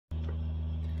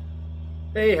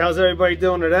Hey, how's everybody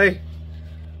doing today?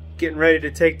 Getting ready to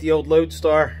take the old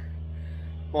Loadstar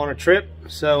on a trip,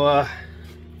 so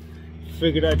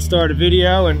figured I'd start a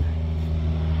video and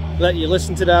let you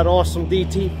listen to that awesome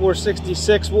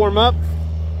DT466 warm up.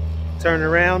 Turn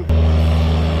around.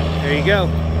 There you go.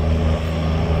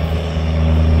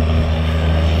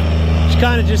 She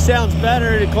kind of just sounds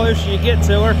better the closer you get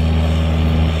to her.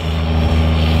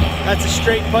 That's a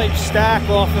straight pipe stack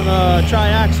off of a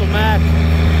triaxle Mac.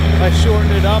 I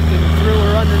shortened it up and threw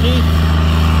her underneath.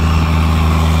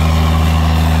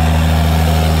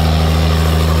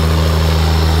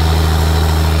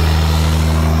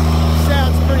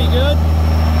 Sounds pretty good.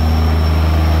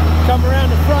 Come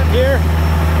around the front here.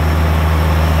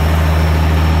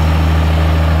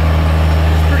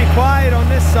 It's pretty quiet on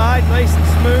this side, nice and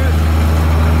smooth.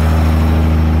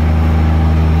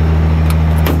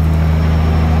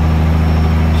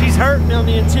 She's hurting on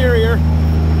the interior.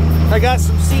 I got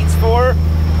some seats for her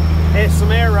and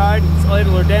some air ride. Let's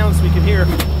idle her down so we can hear.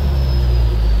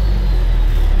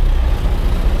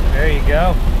 There you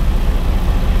go.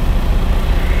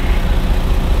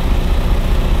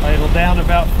 Idle down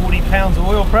about 40 pounds of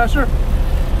oil pressure.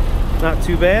 Not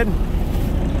too bad.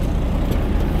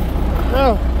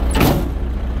 Oh,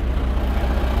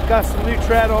 got some new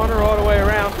tread on her all the way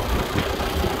around.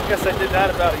 I guess I did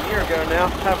that about a year ago now.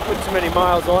 Haven't put too many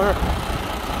miles on her.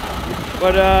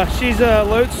 But she's a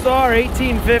Loadstar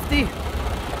 1850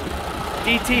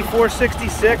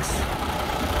 DT466,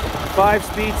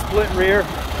 5-speed split rear,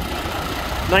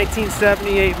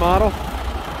 1978 model.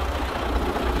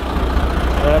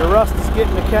 The rust is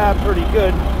getting the cab pretty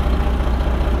good.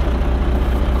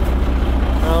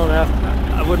 I don't know.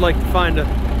 I would like to find a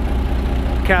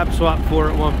cab swap for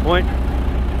her at one point.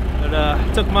 But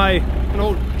I took an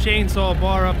old chainsaw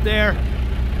bar up there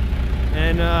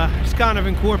and just kind of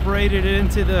incorporated it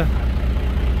into the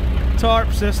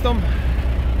tarp system.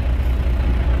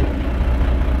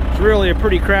 It's really a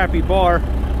pretty crappy bar.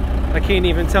 I can't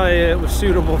even tell you it was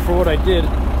suitable for what I did.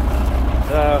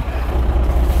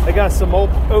 I got some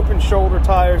open shoulder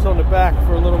tires on the back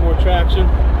for a little more traction.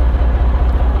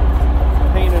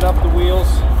 Painted up the wheels.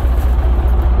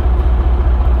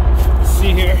 Let's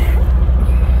see here.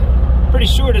 Pretty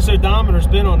sure this odometer's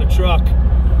been on the truck,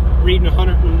 reading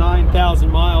 109,000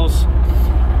 miles.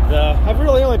 I've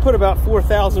really only put about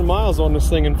 4,000 miles on this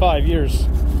thing in 5 years.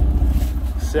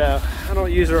 So I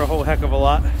don't use her a whole heck of a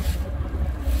lot.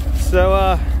 So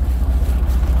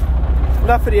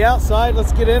enough of the outside,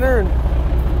 let's get in her and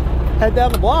head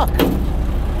down the block.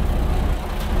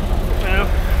 Now,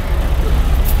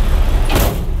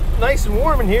 nice and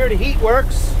warm in here, the heat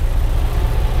works.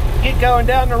 Get going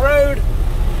down the road,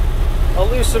 I'll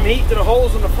lose some heat to the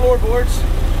holes in the floorboards.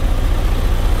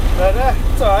 But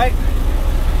it's alright.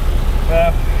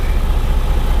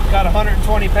 Got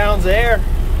 120 pounds of air.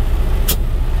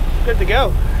 Good to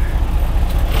go.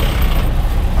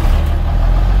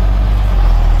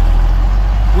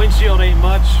 Windshield ain't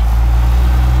much.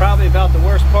 Probably about the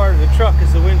worst part of the truck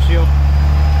is the windshield.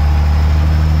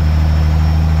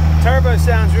 Turbo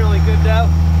sounds really good though.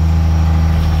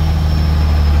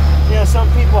 Yeah, some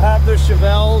people have their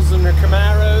Chevelles and their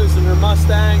Camaros and their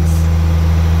Mustangs,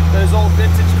 those old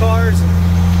vintage cars.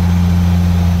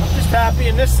 I'm just happy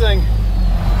in this thing.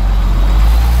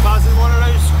 If I was in one of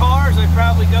those cars, I'd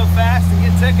probably go fast and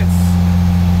get tickets.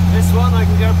 This one, I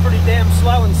can go pretty damn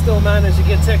slow and still manage to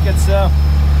get tickets, so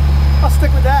I'll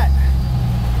stick with that.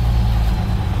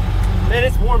 Man,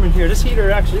 it's warm in here. This heater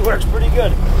actually works pretty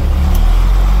good.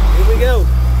 Here we go.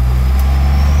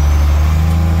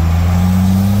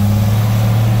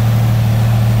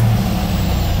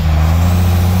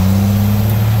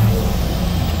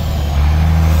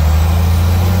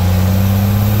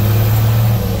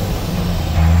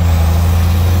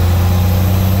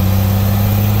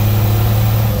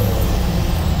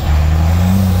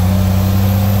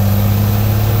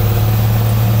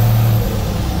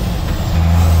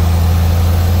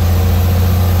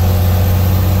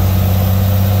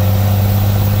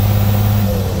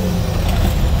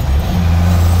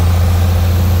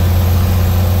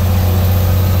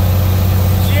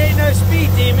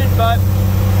 But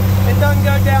it doesn't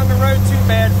go down the road too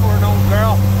bad for an old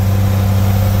girl.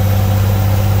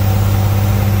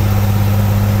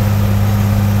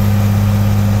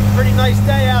 Pretty nice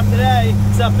day out today.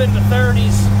 It's up in the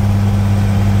 30s.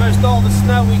 Most all the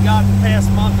snow we got the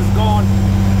past month is gone.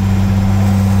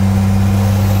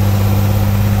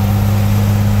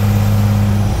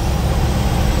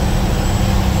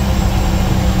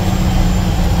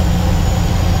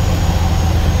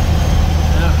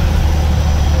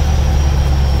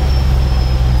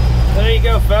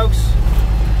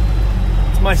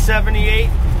 my 78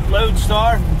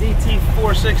 Loadstar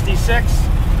DT466.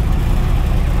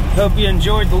 Hope you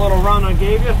enjoyed the little run I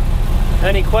gave you.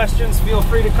 Any questions, feel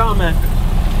free to comment.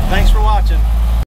 Thanks for watching.